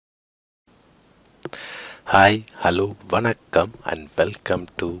Hi, hello, vanakkam, and welcome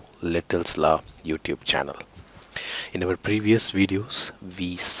to Little's Law YouTube channel. In our previous videos,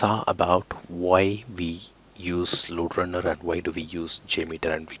 we saw about why we use loadrunner and why do we use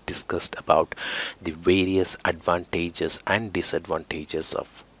jmeter, and we discussed about the various advantages and disadvantages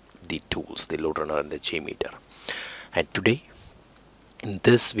of the tools, the loadrunner and the jmeter. And today, in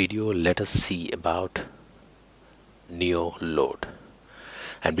this video, let us see about Neoload.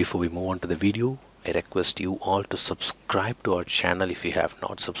 And before we move on to the video, I request you all to subscribe to our channel. If you have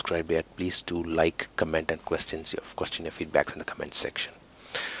not subscribed yet, please do like, comment, and question your feedbacks in the comment section.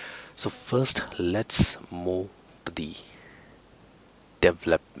 So first, let's move to the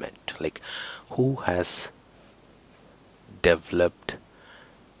development. Like, who has developed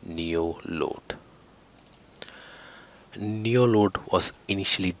Neoload? Neoload was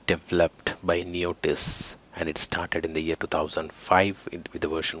initially developed by Neotis, and it started in the year 2005 with the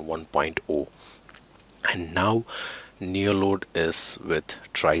version 1.0. And now Neoload is with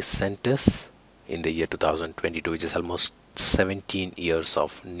Tricentis in the year 2022, which is almost 17 years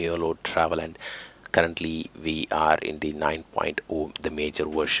of Neoload travel, and currently we are in the 9.0, the major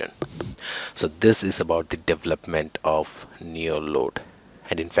version. So this is about the development of Neoload.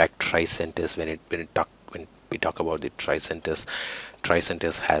 And in fact, Tricentis, when we talk about the Tricentis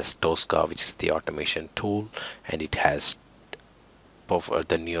has Tosca, which is the automation tool, and it has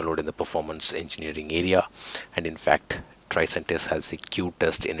the Neoload in the performance engineering area. And in fact, Tricentis has a Q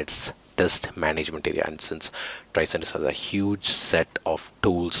test in its test management area, and since Tricentis has a huge set of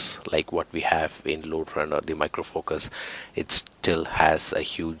tools like what we have in loadrunner, the micro focus, it still has a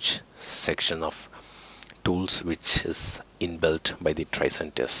huge section of tools which is inbuilt by the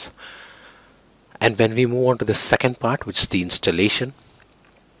Tricentis. And when we move on to the second part, which is the installation,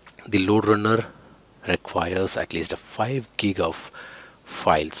 the loadrunner requires at least a 5 gig of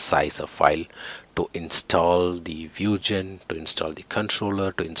file size of file to install the ViewGen, to install the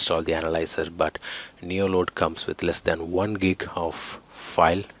controller, to install the analyzer, but Neoload comes with less than 1 gig of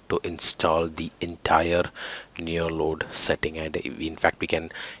file to install the entire Neoload setting. And in fact, we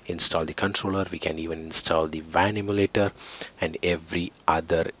can install the controller, we can even install the WAN emulator and every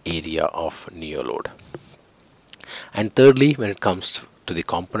other area of Neoload. And thirdly, when it comes to the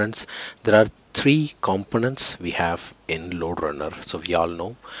components, there are 3 components we have in loadrunner. So we all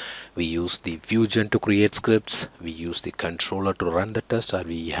know we use the ViewGen to create scripts, we use the controller to run the test, or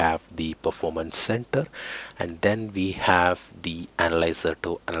we have the performance center, and then we have the analyzer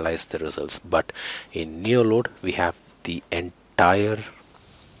to analyze the results. But in Neoload, we have the entire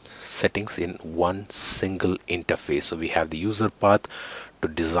settings in one single interface. So we have the user path to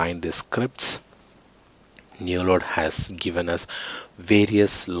design the scripts. Neoload has given us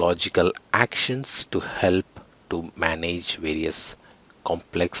various logical actions to help to manage various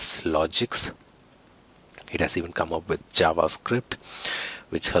complex logics. It has even come up with JavaScript,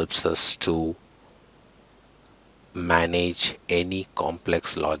 which helps us to manage any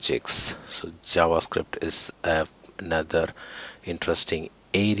complex logics. So JavaScript is another interesting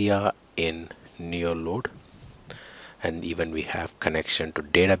area in Neoload. And even we have connection to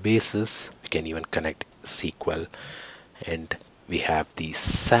databases. We can even connect SQL, and we have the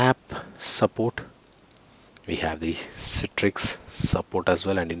SAP support, we have the Citrix support as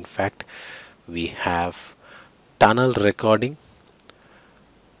well, and in fact we have tunnel recording.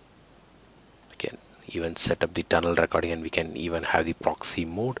 We can even set up the tunnel recording, and we can even have the proxy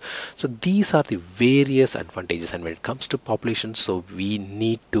mode. So these are the various advantages. And when it comes to population, so we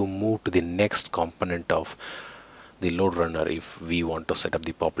need to move to the next component of the loadrunner if we want to set up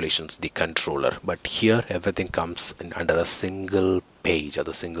the populations, the controller. But here everything comes in under a single page or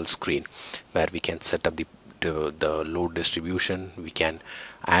the single screen, where we can set up the load distribution, we can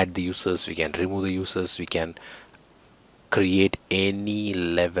add the users, we can remove the users, we can create any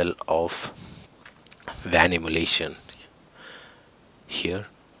level of WAN emulation here,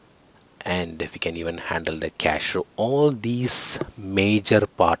 and we can even handle the cache. So all these major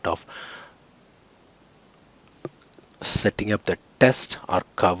part of setting up the test are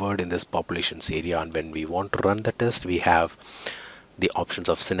covered in this populations area. And when we want to run the test, we have the options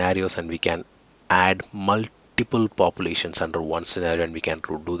of scenarios, and we can add multiple populations under one scenario, and we can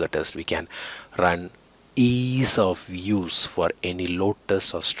do the test. We can run ease of use for any load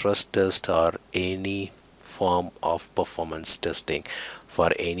test or stress test or any form of performance testing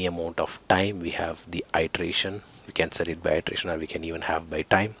for any amount of time. We have the iteration, we can set it by iteration, or we can even have by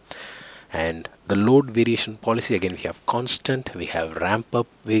time. And the load variation policy, again, we have constant, we have ramp up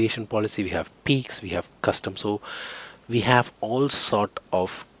variation policy, we have peaks, we have custom. So we have all sort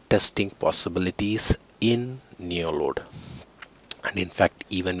of testing possibilities in Neoload. And in fact,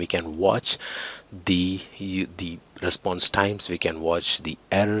 even we can watch the response times, we can watch the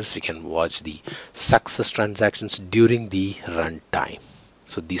errors, we can watch the success transactions during the runtime.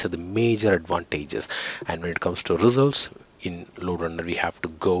 So these are the major advantages. And when it comes to results in loadrunner, we have to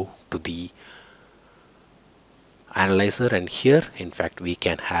go to the analyzer, and here in fact we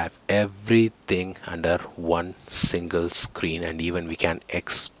can have everything under one single screen, and even we can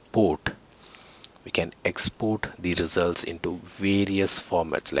export the results into various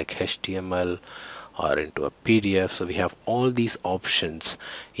formats like HTML or into a PDF. So we have all these options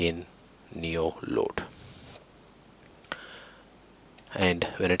in Neoload. And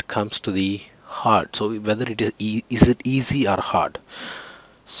when it comes to the hard, so whether it is it easy or hard?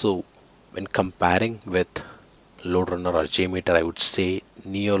 So when comparing with loadrunner or jmeter, I would say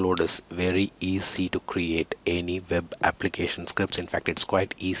Neoload is very easy to create any web application scripts. In fact, it's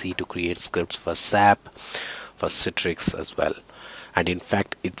quite easy to create scripts for SAP, for Citrix as well. And in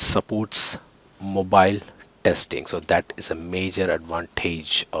fact, it supports mobile testing, so that is a major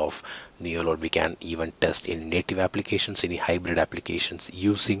advantage of Neoload. We can even test in native applications, any hybrid applications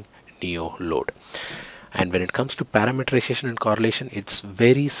using Neoload. And when it comes to parameterization and correlation, it's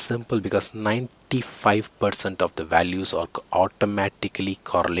very simple because 95% of the values are automatically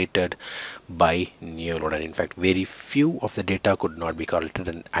correlated by Neoload, and in fact very few of the data could not be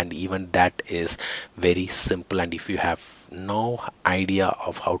correlated, and even that is very simple. And if you have no idea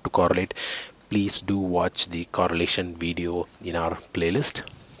of how to correlate, please do watch the correlation video in our playlist.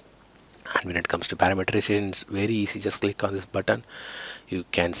 And when it comes to parameterization, it's very easy. Just click on this button, you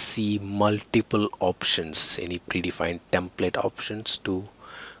can see multiple options, any predefined template options to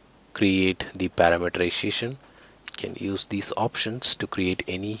create the parameterization. You can use these options to create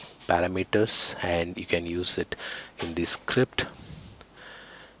any parameters, and you can use it in the script.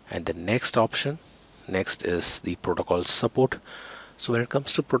 And the next option is the protocol support. So when it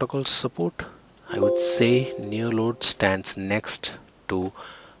comes to protocol support, I would say Neoload stands next to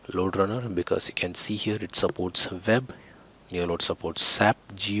loadrunner, because you can see here it supports web, Neoload supports SAP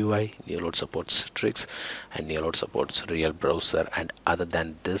GUI, Neoload supports Citrix, and Neoload supports real browser. And other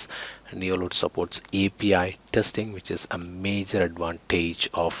than this, Neoload supports API testing, which is a major advantage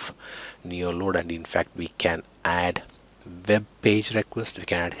of Neoload. And in fact, we can add web page request, we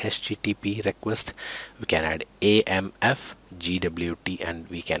can add HTTP request, we can add AMF, GWT, and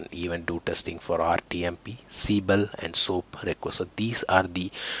we can even do testing for RTMP, CBEL, and SOAP requests. So these are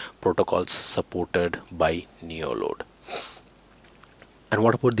the protocols supported by Neoload. And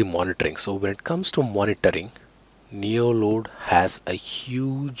what about the monitoring? So when it comes to monitoring, Neoload has a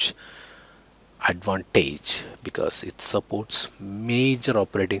huge advantage because it supports major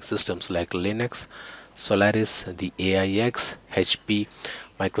operating systems like Linux, Solaris, the AIX, HP,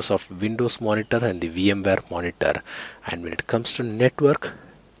 Microsoft Windows Monitor, and the VMware Monitor. And when it comes to network,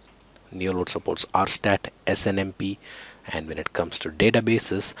 Neoload supports RStat, SNMP. And when it comes to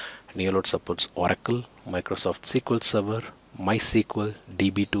databases, Neoload supports Oracle, Microsoft SQL Server, MySQL,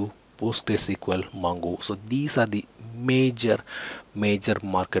 DB2, PostgreSQL, Mongo. So these are the major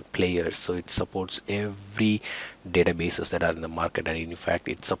market players. So it supports every databases that are in the market, and in fact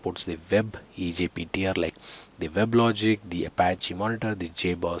it supports the web EJPTR like the WebLogic, the Apache Monitor, the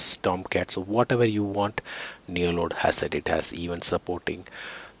JBoss, Tomcat. So whatever you want, Neoload has it. It has even supporting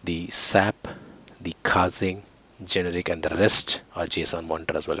the SAP, the Kazing, generic, and the rest are JSON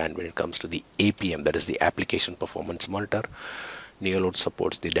monitor as well. And when it comes to the APM, that is the application performance monitor, Neoload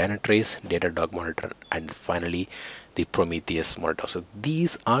supports the Dynatrace, Datadog monitor, and finally the Prometheus monitor. So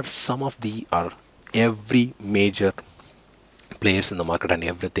these are some of the every major players in the market, and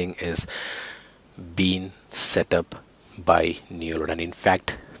everything is being set up by Neoload. And in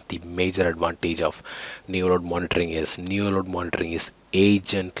fact, the major advantage of Neoload monitoring is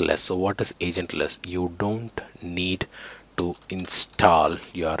agentless. So what is agentless? You don't need to install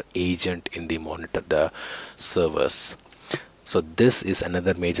your agent in the the servers. So this is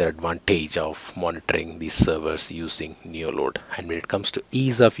another major advantage of monitoring these servers using Neoload. And when it comes to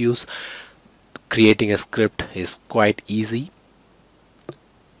ease of use, creating a script is quite easy,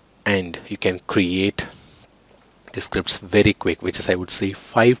 and you can create the scripts very quick, which is, I would say,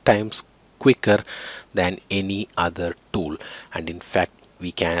 5 times quicker than any other tool. And in fact,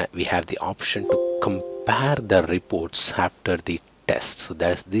 we have the option to compare the reports after the test. So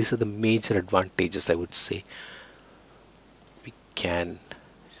these are the major advantages, I would say. We can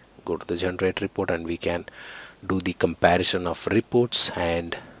go to the generate report and we can do the comparison of reports,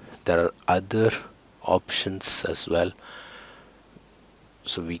 and there are other options as well.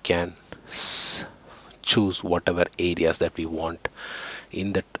 So we can choose whatever areas that we want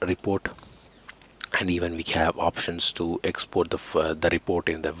in that report. and even we have options to export the report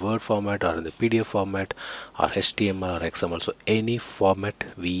in the Word format or in the PDF format or HTML or XML. So any format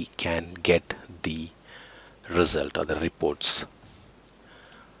we can get the result or the reports.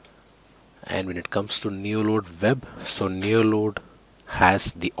 And when it comes to Neoload Web, so Neoload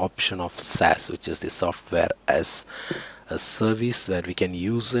has the option of SaaS, which is the software as a service, where we can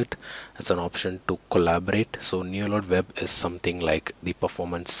use it as an option to collaborate. So Neoload Web is something like the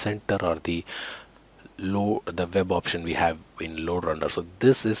performance center or the web option we have in loadrunner. So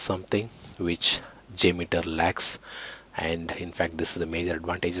this is something which jmeter lacks, and in fact this is the major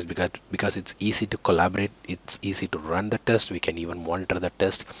advantages, because it's easy to collaborate, it's easy to run the test, we can even monitor the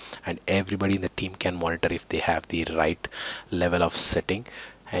test, and everybody in the team can monitor if they have the right level of setting,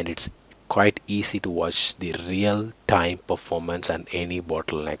 and it's quite easy to watch the real time performance and any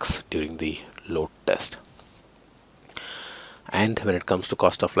bottlenecks during the load test. And when it comes to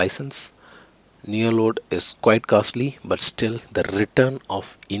cost of license, Neoload is quite costly, but still the return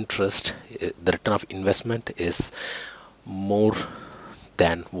of investment is more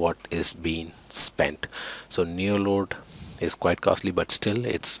than what is being spent. So Neoload is quite costly, but still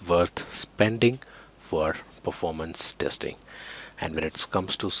it's worth spending for performance testing. And when it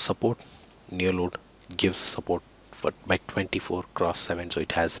comes to support, Neoload gives support by 24/7, so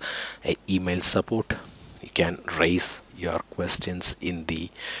it has a email support. You can raise your questions in the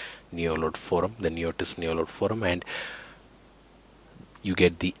Neoload forum, the Neoload forum, and you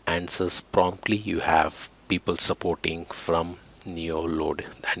get the answers promptly. You have people supporting from Neoload,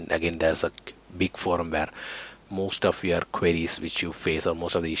 and again there's a big forum where most of your queries which you face, or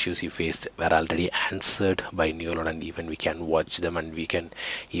most of the issues you faced, were already answered by Neoload, and even we can watch them and we can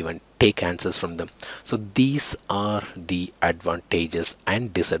even take answers from them. So these are the advantages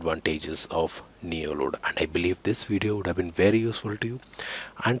and disadvantages of Neoload, and I believe this video would have been very useful to you.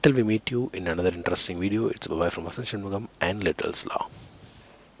 Until we meet you in another interesting video, it's bye bye from Vasan Shanmugam and Little's Law.